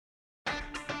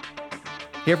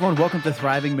Hey everyone, welcome to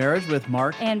Thriving Marriage with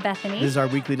Mark and Bethany. This is our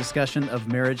weekly discussion of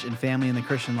marriage and family in the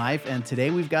Christian life. And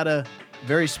today we've got a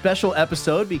very special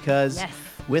episode because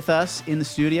with us in the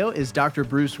studio is Dr.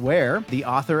 Bruce Ware, the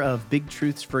author of Big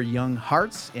Truths for Young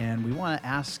Hearts. And we want to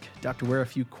ask Dr. Ware a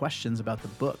few questions about the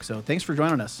book. So thanks for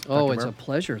joining us. Oh, Dr. it's Ware. a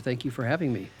pleasure. Thank you for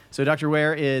having me. So Dr.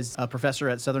 Ware is a professor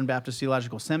at Southern Baptist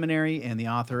Theological Seminary and the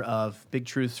author of Big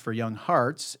Truths for Young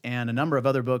Hearts and a number of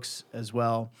other books as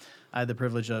well. I had the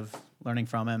privilege of learning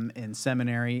from him in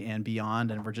seminary and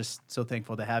beyond, and we're just so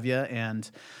thankful to have you. And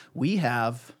we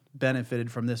have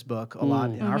benefited from this book a lot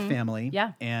in our family,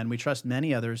 and we trust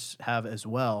many others have as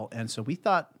well. And so we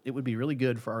thought it would be really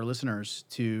good for our listeners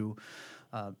to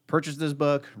purchase this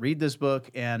book, read this book,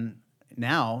 and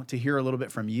now to hear a little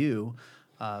bit from you,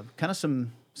 kind of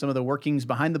some of the workings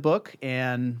behind the book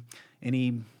and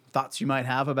any thoughts you might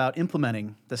have about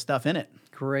implementing the stuff in it.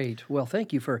 Great. Well,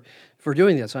 thank you for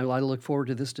doing this. I look forward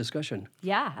to this discussion.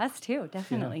 Yeah, us too,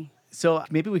 definitely. Yeah. So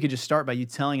maybe we could just start by you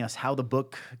telling us how the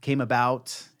book came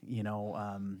about.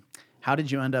 How did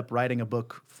you end up writing a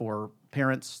book for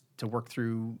parents to work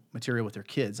through material with their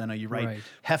kids? I know you write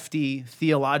hefty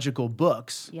theological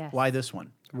books. Yes. Why this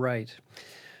one? Right.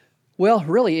 Well,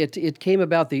 really, it came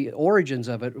about, the origins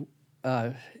of it.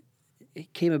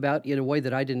 It came about in a way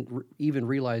that I didn't even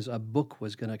realize a book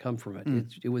was going to come from it.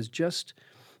 It was just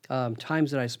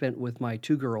times that I spent with my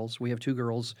two girls. We have two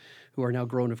girls who are now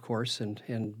grown, of course,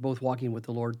 and both walking with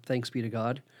the Lord. Thanks be to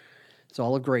God. It's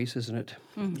all of grace, isn't it?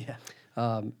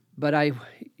 Yeah. But I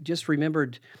just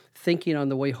remembered thinking on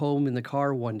the way home in the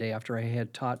car one day after I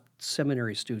had taught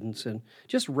seminary students and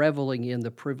just reveling in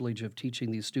the privilege of teaching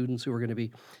these students who were going to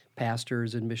be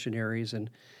pastors and missionaries.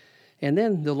 And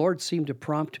then the Lord seemed to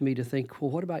prompt me to think,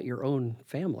 well, what about your own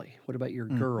family? What about your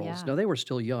girls? Yeah. Now, they were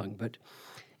still young,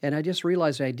 and I just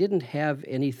realized I didn't have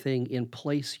anything in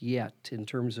place yet in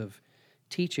terms of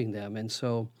teaching them. And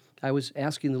so I was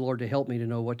asking the Lord to help me to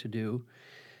know what to do.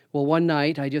 Well, one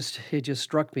night, it just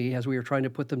struck me as we were trying to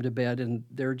put them to bed, and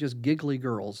they're just giggly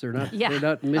girls. They're not they're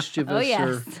not mischievous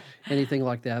or anything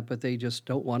like that, but they just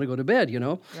don't want to go to bed,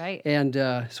 Right. And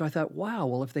so I thought, wow,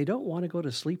 well, if they don't want to go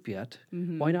to sleep yet,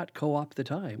 why not co-opt the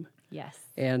time? Yes.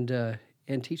 And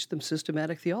teach them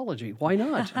systematic theology. Why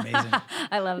not? Amazing.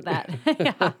 I love that.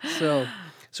 Yeah. So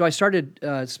I started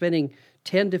spending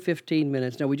 10 to 15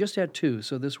 minutes. Now, we just had two,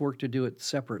 so this worked to do it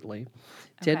separately.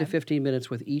 10 to 15 minutes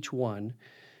with each one.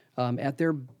 At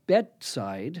their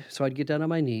bedside, so I'd get down on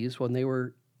my knees when they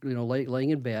were, laying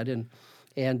in bed,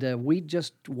 and we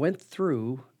just went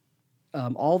through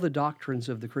all the doctrines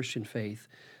of the Christian faith,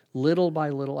 little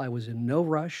by little. I was in no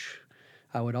rush.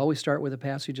 I would always start with a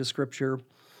passage of Scripture,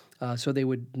 so they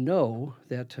would know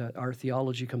that our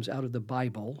theology comes out of the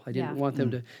Bible. I didn't want them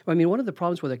to. I mean, one of the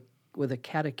problems with a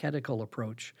catechetical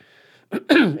approach,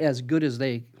 as good as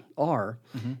they are,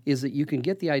 is that you can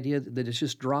get the idea that it's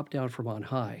just dropped down from on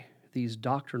high. These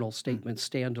doctrinal statements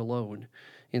stand alone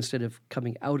instead of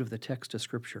coming out of the text of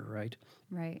Scripture, right?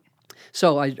 Right.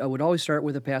 So I would always start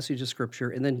with a passage of Scripture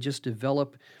and then just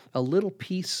develop a little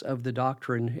piece of the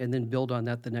doctrine and then build on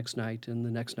that the next night and the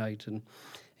next night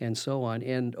and so on.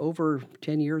 And over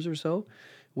 10 years or so,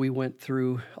 we went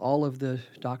through all of the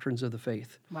doctrines of the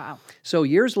faith. Wow. So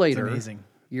years later, amazing.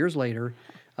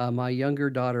 My younger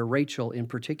daughter, Rachel, in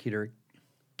particular,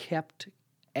 kept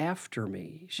after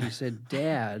me. She said,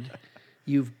 Dad,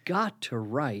 you've got to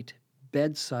write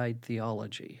bedside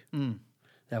theology.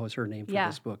 That was her name for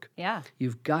this book. Yeah.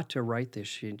 You've got to write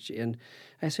this. And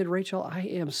I said, Rachel, I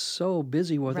am so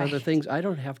busy with other things. I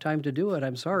don't have time to do it.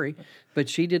 I'm sorry. But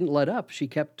she didn't let up. She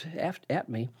kept at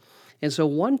me. And so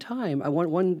one time,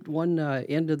 one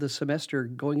end of the semester,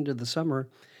 going into the summer,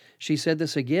 she said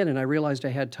this again, and I realized I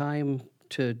had time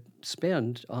to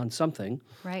spend on something.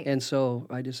 Right. And so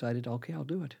I decided, okay, I'll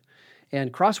do it.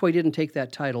 And Crossway didn't take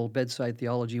that title, Bedside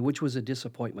Theology, which was a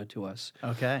disappointment to us.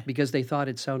 Okay. Because they thought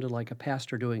it sounded like a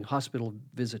pastor doing hospital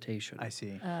visitation. I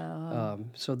see.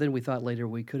 So then we thought later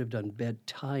we could have done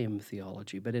bedtime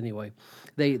theology. But anyway,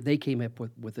 they came up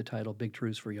with the title, Big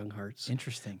Truths for Young Hearts.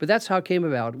 Interesting. But that's how it came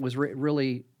about, was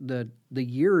really the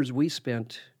years we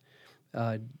spent,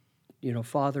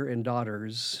 father and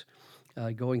daughters,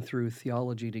 going through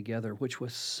theology together, which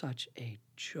was such a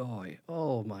joy.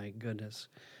 Oh, my goodness.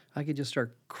 I could just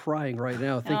start crying right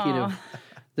now thinking of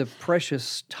the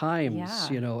precious times,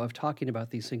 of talking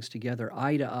about these things together,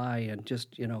 eye to eye, and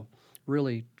just,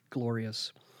 really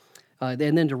glorious. And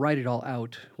then to write it all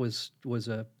out was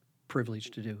a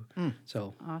privilege to do.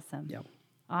 So Awesome. yeah.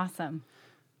 Awesome.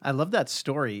 I love that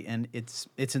story, and it's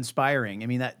inspiring. I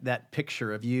mean, that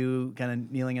picture of you kind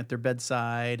of kneeling at their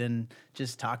bedside and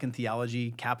just talking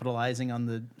theology, capitalizing on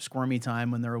the squirmy time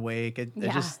when they're awake.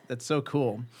 That's so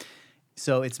cool.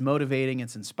 So it's motivating,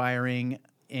 it's inspiring,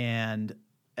 and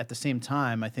at the same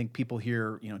time, I think people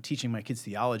hear, teaching my kids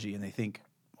theology, and they think,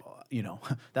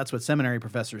 that's what seminary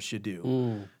professors should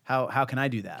do. How can I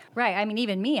do that? Right. I mean,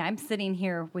 even me, I'm sitting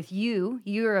here with you.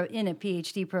 You're in a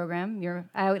PhD program.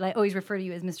 I always refer to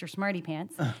you as Mr. Smarty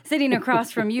Pants. Sitting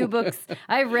across from you, books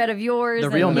I've read of yours. The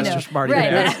real Mr. Smarty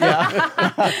Pants.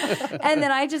 Yeah. And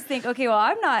then I just think, okay, well,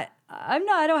 I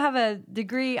don't have a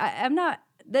degree. I'm not.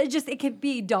 It could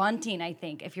be daunting, I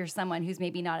think, if you're someone who's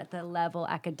maybe not at the level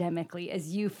academically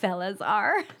as you fellas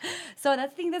are. So I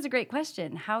think that's a great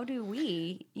question. How do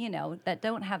we, that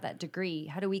don't have that degree,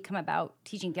 how do we come about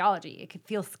teaching theology? It could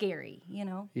feel scary,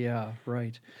 Yeah,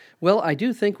 right. Well, I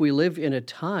do think we live in a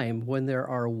time when there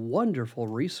are wonderful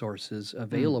resources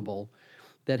available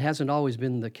that hasn't always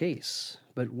been the case,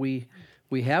 but we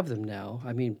have them now.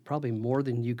 I mean, probably more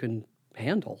than you can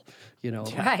handle,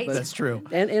 Right. But, That's true.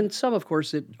 And some, of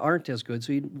course, that aren't as good.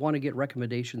 So you want to get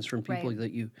recommendations from people Right.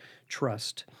 that you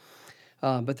trust.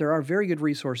 But there are very good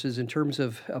resources in terms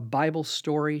of Bible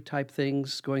story type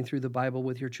things, going through the Bible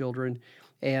with your children,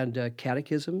 and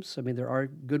catechisms. I mean, there are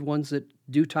good ones that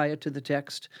do tie it to the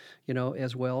text,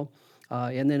 as well.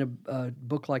 And then a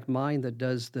book like mine that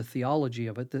does the theology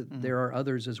of it. There are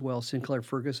others as well. Sinclair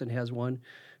Ferguson has one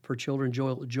for children.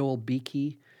 Joel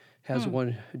Beeke has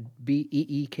one,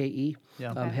 Beeke,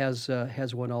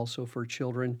 has one also for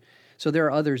children. So there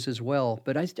are others as well.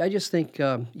 But I just think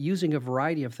using a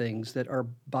variety of things that are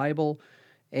Bible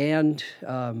and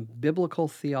biblical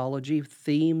theology,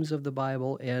 themes of the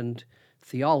Bible, and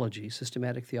theology,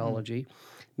 systematic theology,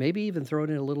 maybe even throw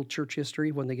in a little church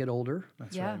history when they get older.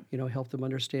 That's Yeah. right. Help them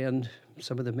understand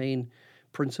some of the main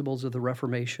principles of the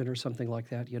Reformation or something like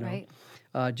that, Right.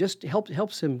 Just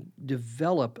helps them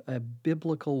develop a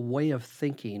biblical way of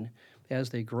thinking as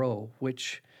they grow,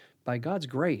 which by God's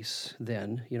grace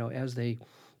then, as they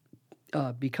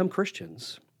become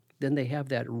Christians, then they have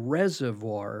that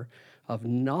reservoir of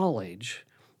knowledge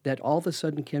that all of a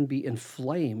sudden can be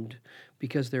inflamed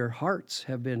because their hearts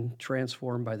have been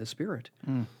transformed by the Spirit.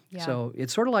 Yeah. So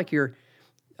it's sort of like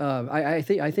I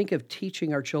think of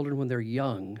teaching our children when they're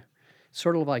young,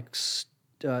 sort of like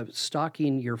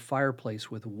stocking your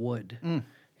fireplace with wood, and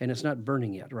it's not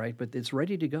burning yet, right? But it's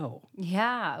ready to go.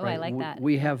 Yeah. Oh, I Right? like that.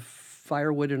 We have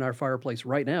firewood in our fireplace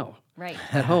right now Right.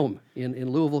 at home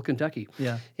in Louisville, Kentucky.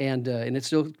 Yeah. And it's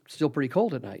still pretty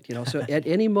cold at night, So at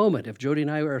any moment, if Jody and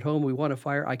I are at home, we want a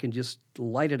fire, I can just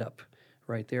light it up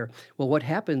right there. Well, what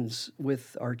happens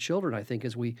with our children, I think,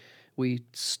 is we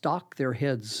stock their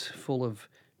heads full of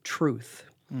truth.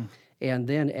 And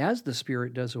then as the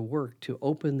Spirit does a work to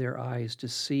open their eyes to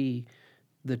see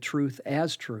the truth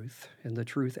as truth and the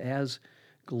truth as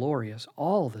glorious,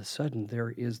 all of a sudden there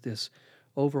is this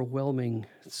overwhelming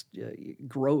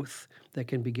growth that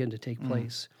can begin to take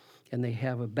place. And they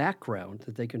have a background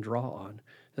that they can draw on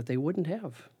that they wouldn't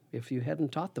have if you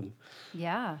hadn't taught them.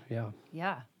 Yeah. Yeah.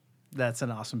 Yeah. That's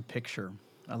an awesome picture.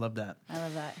 I love that. I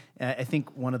love that. I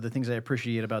think one of the things I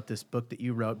appreciate about this book that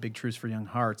you wrote, Big Truths for Young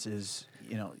Hearts, is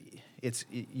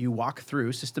you walk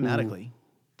through systematically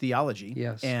theology,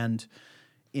 Yes. and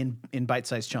in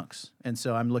bite-sized chunks. And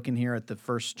so I'm looking here at the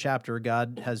first chapter.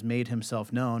 God has made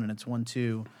Himself known, and it's 1,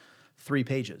 2, 3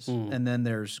 pages, and then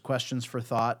there's questions for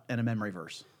thought and a memory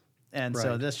verse. And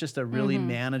so Right. that's just a really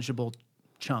manageable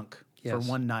chunk for Yes.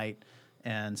 one night.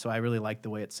 And so I really like the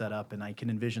way it's set up, and I can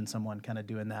envision someone kind of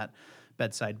doing that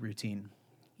bedside routine.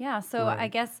 Yeah. So I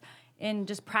guess in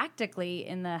just practically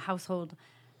in the household,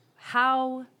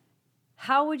 how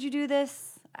would you do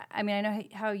this? I mean, I know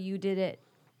how you did it.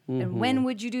 And when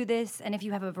would you do this? And if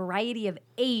you have a variety of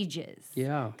ages,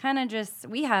 Yeah. kind of just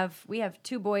we have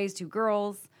 2 boys, 2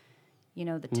 girls.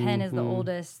 The 10 is the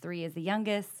oldest, 3 is the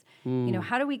youngest.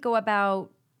 How do we go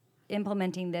about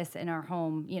implementing this in our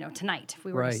home? Tonight, if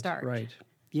we were to start. Right.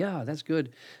 Yeah, that's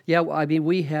good. Yeah, well, I mean,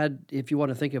 we had, if you want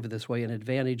to think of it this way, an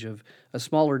advantage of a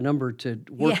smaller number to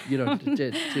work,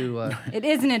 to It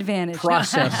is an advantage.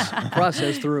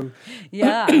 process through.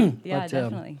 Yeah. Yeah. But,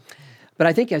 Definitely. But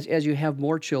I think as you have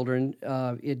more children,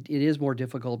 it is more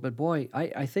difficult. But boy,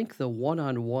 I think the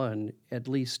one-on-one, at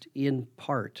least in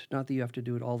part, not that you have to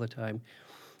do it all the time,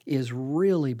 is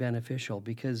really beneficial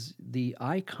because the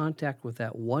eye contact with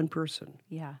that one person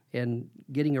Yeah. and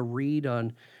getting a read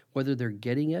on whether they're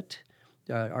getting it,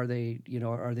 are they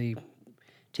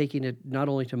taking it not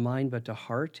only to mind but to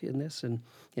heart in this, and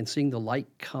seeing the light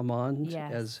come on,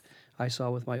 Yes. as I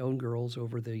saw with my own girls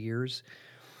over the years.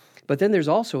 But then there's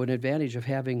also an advantage of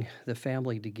having the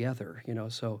family together,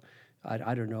 so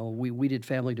I don't know. We did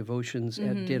family devotions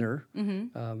at dinner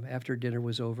after dinner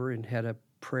was over and had a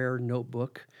prayer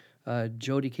notebook.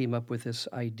 Jody came up with this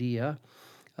idea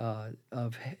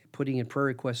of putting in prayer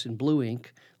requests in blue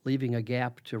ink, leaving a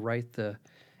gap to write the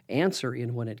answer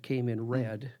in when it came in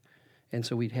red. And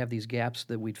so we'd have these gaps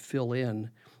that we'd fill in.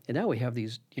 And now we have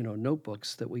these,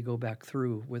 notebooks that we go back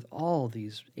through with all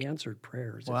these answered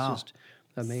prayers. Wow. It's just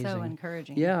amazing. So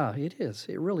encouraging. Yeah, it is.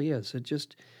 It really is. It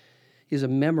just is a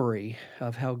memory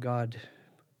of how God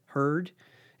heard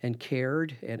and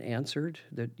cared and answered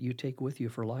that you take with you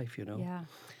for life, Yeah.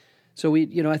 So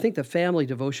I think the family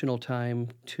devotional time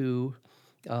too,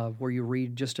 where you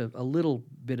read just a little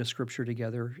bit of scripture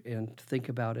together and think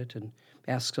about it and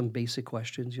ask some basic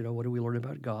questions. What do we learn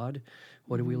about God?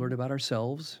 What do we learn about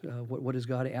ourselves? What does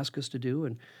God ask us to do?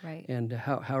 And Right. and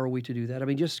how are we to do that? I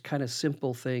mean, just kind of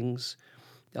simple things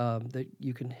that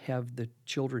you can have the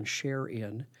children share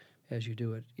in as you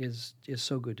do it is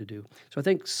so good to do. So I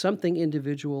think something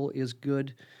individual is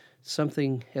good.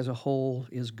 Something as a whole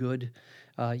is good.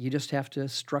 You just have to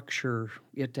structure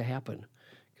it to happen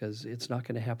because it's not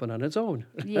going to happen on its own.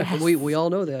 Yes. we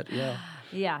all know that, yeah.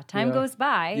 Yeah, time Yeah. goes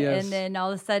by, Yes. and then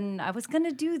all of a sudden, I was going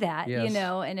to do that, Yes.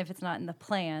 and if it's not in the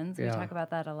plans, we Yeah. talk about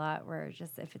that a lot, where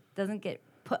just if it doesn't get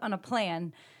put on a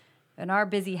plan in our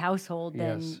busy household,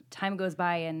 then Yes. time goes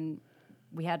by, and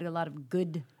we had a lot of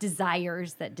good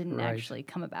desires that didn't Right. actually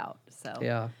come about. So,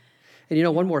 Yeah.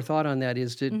 And one more thought on that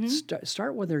is to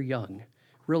start when they're young,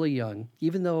 really young,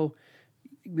 even though,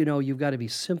 you've got to be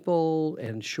simple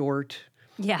and short.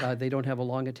 Yeah. They don't have a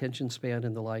long attention span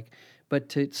and the like. But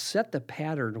to set the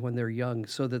pattern when they're young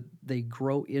so that they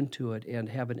grow into it and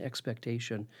have an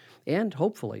expectation. And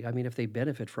hopefully, I mean, if they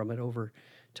benefit from it over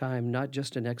time, not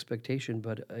just an expectation,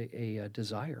 but a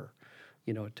desire,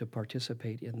 to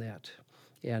participate in that.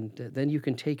 And then you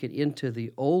can take it into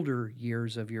the older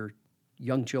years of your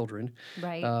young children.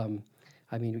 Right.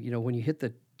 I mean, when you hit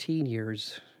the teen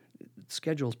years,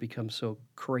 schedules become so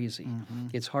crazy.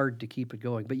 It's hard to keep it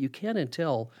going. But you can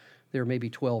until they're maybe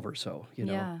 12 or so,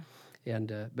 Yeah.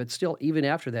 And but still, even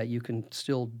after that, you can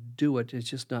still do it. It's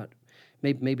just not,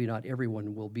 maybe not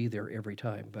everyone will be there every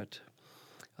time, but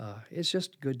it's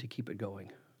just good to keep it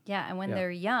going. Yeah, and when Yeah.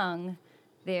 they're young,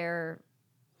 they're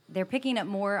picking up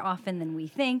more often than we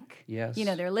think. Yes.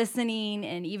 They're listening,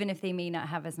 and even if they may not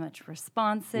have as much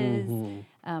responses,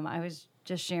 Mm-hmm. I was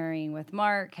just sharing with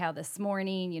Mark how this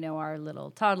morning, our little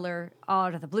toddler,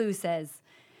 out of the blue, says,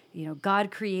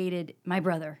 God created my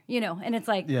brother, and it's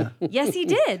like, Yeah. yes, he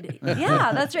did.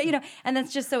 Yeah, that's right. And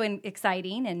that's just so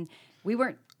exciting. And we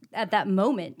weren't at that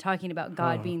moment talking about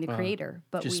God being the creator,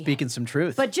 but Just we speaking some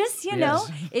truth. but just, Yes.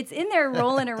 it's in there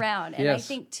rolling around. And I Yes.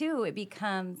 think, too, it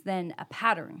becomes then a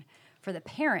pattern for the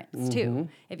parents, too.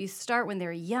 If you start when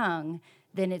they're young,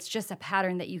 then it's just a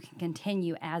pattern that you can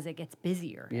continue as it gets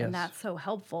busier. Yes. And that's so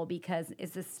helpful because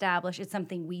it's established. It's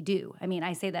something we do. I mean,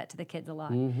 I say that to the kids a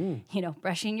lot.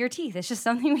 Brushing your teeth. It's just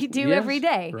something we do Yes, every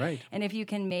day. right. And if you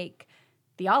can make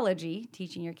theology,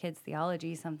 teaching your kids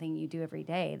theology, something you do every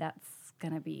day, that's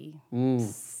going to be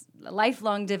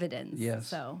lifelong dividends. Yes.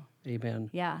 So, Amen.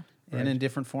 yeah. And in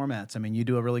different formats. I mean, you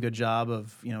do a really good job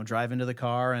of, driving to the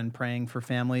car and praying for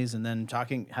families and then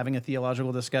having a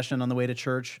theological discussion on the way to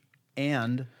church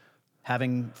and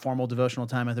having formal devotional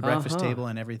time at the breakfast table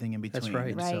and everything in between. That's right.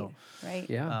 And Right. so Right.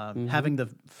 Yeah. having the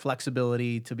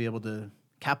flexibility to be able to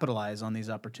capitalize on these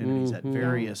opportunities at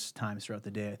various times throughout the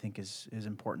day, I think is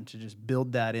important to just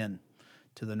build that in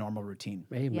to the normal routine.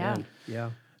 Amen.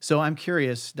 Yeah. So I'm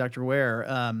curious, Dr. Ware,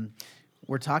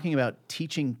 we're talking about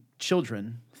teaching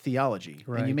children theology. And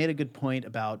you Right. made a good point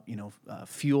about,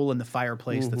 fuel in the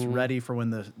fireplace that's ready for when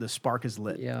the spark is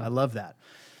lit. Yeah. I love that.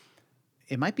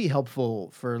 It might be helpful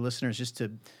for listeners just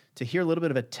to hear a little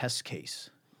bit of a test case.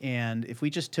 And if we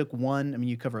just took one, I mean,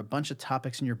 you cover a bunch of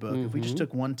topics in your book. If we just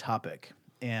took one topic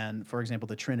and, for example,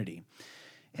 the Trinity.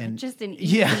 And Just an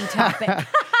easy topic.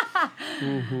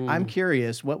 I'm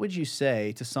curious, what would you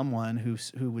say to someone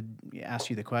who would ask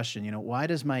you the question, why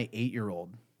does my 8-year-old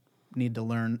need to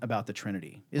learn about the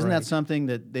Trinity? Isn't that Right. something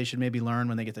that they should maybe learn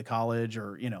when they get to college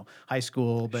or, high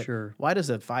school? But Sure. why does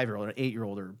a 5-year-old or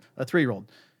 8-year-old or a 3-year-old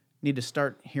need to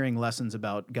start hearing lessons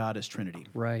about God as Trinity?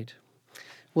 Right.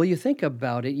 Well, you think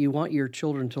about it, you want your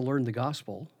children to learn the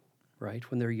gospel, right,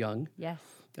 when they're young. Yes.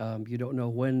 You don't know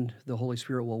when the Holy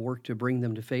Spirit will work to bring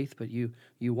them to faith, but you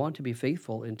want to be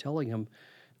faithful in telling them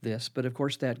this. But of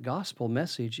course, that gospel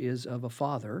message is of a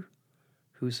father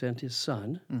who sent his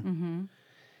son. Mm-hmm.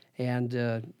 And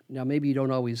now maybe you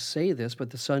don't always say this, but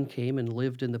the son came and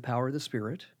lived in the power of the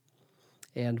Spirit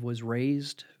and was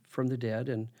raised from the dead.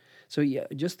 And So yeah,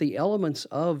 just the elements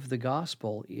of the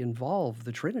gospel involve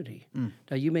the Trinity.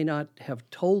 Now, you may not have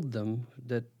told them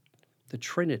that the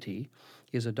Trinity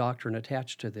is a doctrine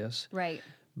attached to this, Right.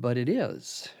 but it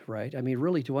is, right? I mean,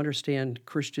 really, to understand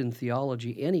Christian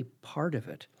theology, any part of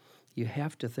it, you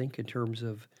have to think in terms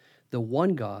of the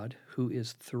one God who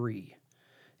is three.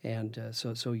 And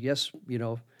so yes,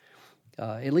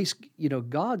 at least,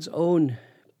 God's own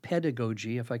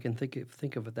pedagogy, if I can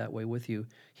think of it that way with you,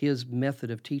 his method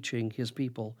of teaching his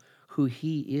people who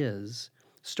he is,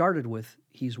 started with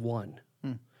he's one.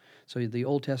 So the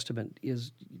Old Testament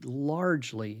is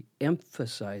largely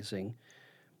emphasizing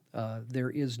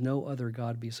there is no other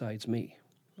God besides me.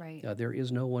 Right. There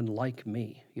is no one like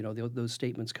me. Those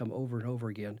statements come over and over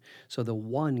again. So the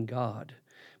one God.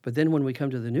 But then when we come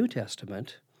to the New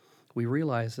Testament, we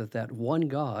realize that one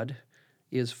God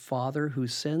is Father who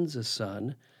sends a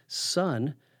Son,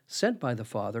 Son sent by the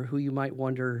Father, who you might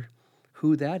wonder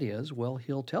who that is. Well,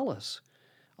 he'll tell us.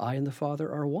 I and the Father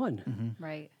are one.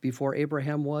 Right. Before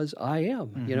Abraham was, I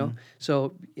am,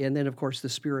 So, and then, of course, the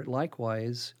Spirit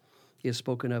likewise is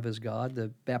spoken of as God,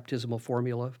 the baptismal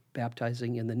formula,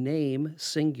 baptizing in the name,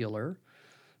 singular,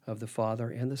 of the Father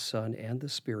and the Son and the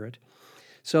Spirit.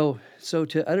 So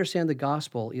to understand the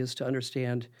gospel is to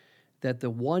understand that the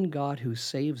one God who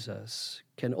saves us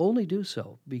can only do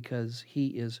so because he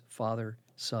is Father,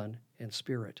 Son, and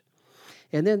Spirit.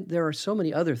 And then there are so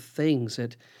many other things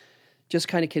that just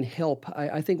kind of can help.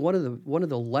 I think one of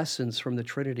the lessons from the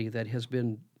Trinity that has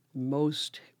been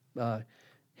most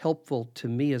helpful to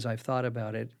me as I've thought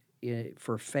about it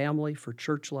for family, for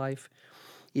church life,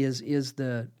 is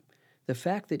the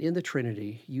fact that in the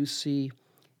Trinity you see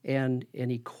an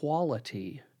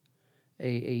equality,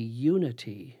 a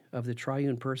unity of the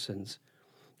triune persons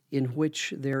in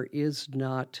which there is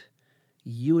not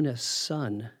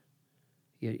unison,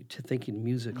 to thinking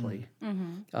musically,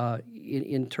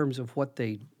 in terms of what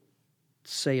they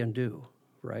say and do,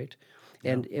 right?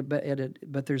 Yeah.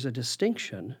 But there's a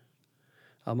distinction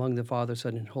among the Father,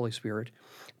 Son, and Holy Spirit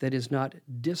that is not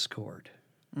discord.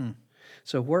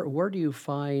 So where do you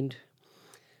find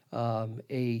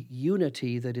a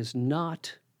unity that is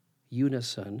not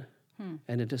unison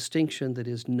and a distinction that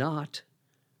is not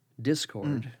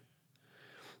discord?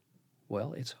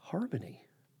 Well, it's harmony.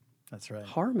 That's right.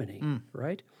 Harmony,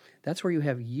 right? That's where you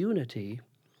have unity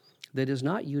that is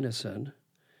not unison,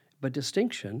 but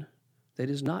distinction that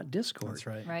is not discord. That's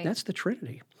right. Right. That's the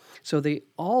Trinity. So they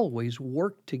always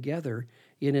work together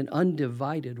in an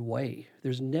undivided way.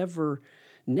 There's never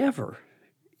in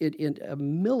a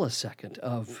millisecond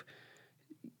of,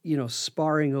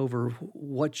 sparring over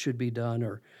what should be done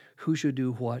or who should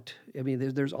do what. I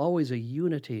mean, there's always a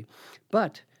unity,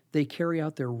 but they carry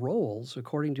out their roles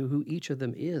according to who each of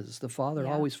them is. The Father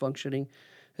always functioning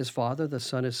as Father, the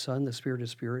Son as Son, the Spirit as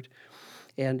Spirit,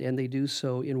 and they do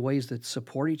so in ways that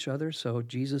support each other. So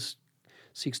Jesus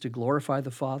seeks to glorify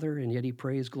the Father, and yet he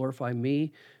prays, glorify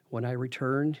me when I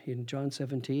return in John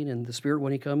 17, and the Spirit,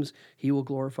 when he comes, he will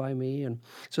glorify me. And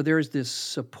so there is this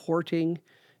supporting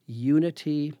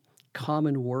unity,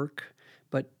 common work,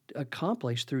 but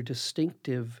accomplished through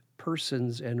distinctive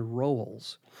persons and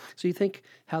roles. So you think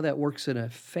how that works in a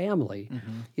family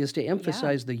is to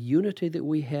emphasize the unity that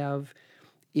we have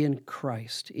in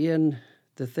Christ, in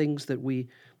the things that we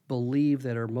believe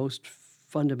that are most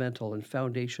fundamental and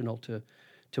foundational to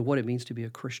what it means to be a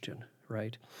Christian,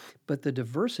 right? But the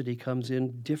diversity comes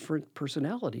in different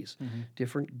personalities,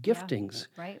 different giftings,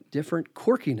 right. different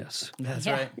quirkiness. That's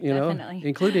right. Definitely.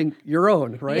 Including your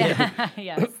own, right?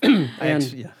 Yeah.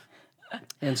 Yes.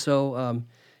 And so,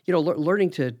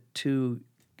 learning to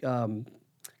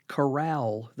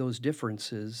corral those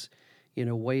differences in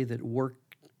a way that work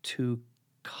to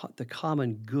the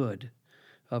common good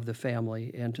of the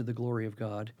family and to the glory of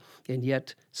God, and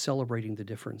yet celebrating the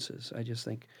differences. I just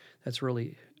think that's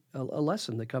really a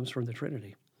lesson that comes from the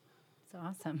Trinity. It's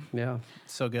awesome. Yeah.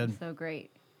 So good. So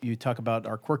great. You talk about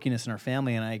our quirkiness in our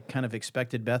family, and I kind of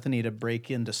expected Bethany to break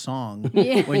into song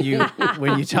when you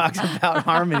talked about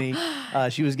harmony.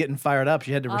 She was getting fired up.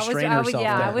 She had to restrain herself.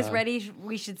 Yeah, there. I was ready.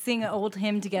 We should sing an old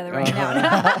hymn together right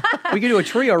now. We can do a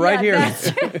trio right here.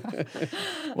 That's true.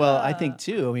 Well, I think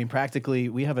too. I mean, practically,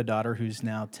 we have a daughter who's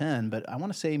now 10, but I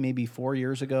want to say maybe 4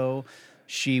 years ago,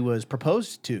 she was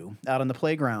proposed to out on the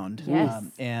playground. Yes.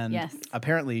 And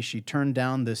apparently she turned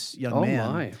down this young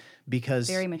man because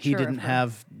Very he mature didn't of her.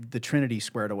 have the Trinity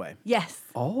squared away. Yes.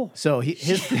 Oh. So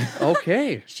his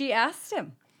Okay. She asked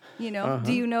him. You know,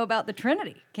 do you know about the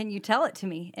Trinity? Can you tell it to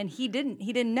me? And he didn't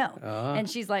know. And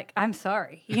she's like, I'm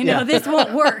sorry, you know, this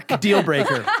won't work. Deal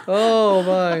breaker. Oh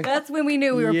my! That's when we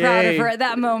knew we were proud of Yay. her at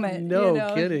that moment. No you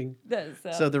know? kidding.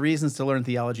 So the reasons to learn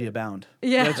theology abound.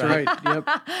 Yeah. That's right. Yep.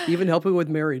 Even helping with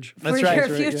marriage. That's For right. your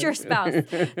That's right, future spouse.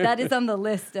 That is on the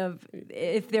list of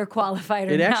if they're qualified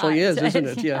or It not. actually is, isn't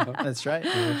it? Yeah. That's right. It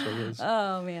actually is.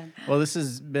 Oh, man. Well, this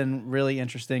has been really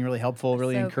interesting, really helpful,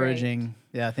 really So encouraging.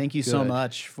 Yeah, thank you so Good.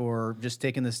 much for just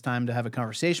taking this time to have a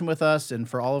conversation with us and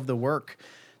for all of the work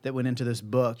that went into this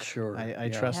book. Sure, I yeah.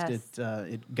 trust Yes.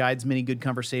 it guides many good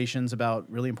conversations about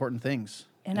really important things.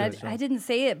 And I didn't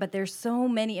say it, but there's so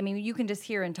many. I mean, you can just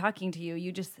hear in talking to you,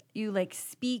 you like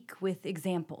speak with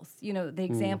examples. You know, the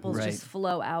examples Right. just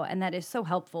flow out. And that is so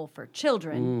helpful for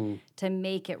children to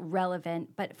make it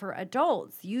relevant. But for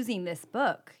adults using this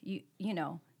book, you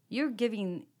know, you're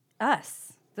giving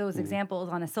us those examples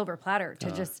on a silver platter to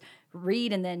just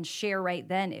read and then share right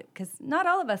then. Because not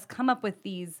all of us come up with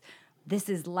these, this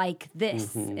is like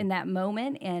this in that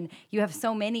moment. And you have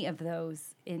so many of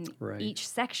those in Right. each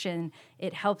section.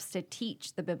 It helps to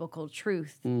teach the biblical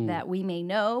truth that we may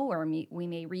know or we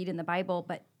may read in the Bible,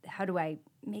 but how do I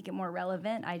make it more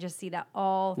relevant? I just see that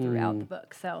all throughout the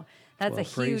book. So that's Well, a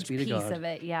praise huge be to piece God. of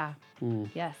it. Yeah.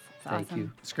 Yes. It's Thank awesome.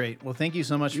 you. It's great. Well, thank you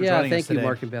so much for Yeah, joining us thank you, today.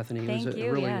 Mark and Bethany. It Thank was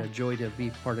you, really yeah. a joy to be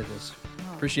part of this.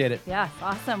 Appreciate it. Yeah,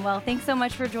 awesome. Well, thanks so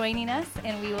much for joining us,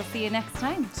 and we will see you next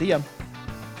time. See ya.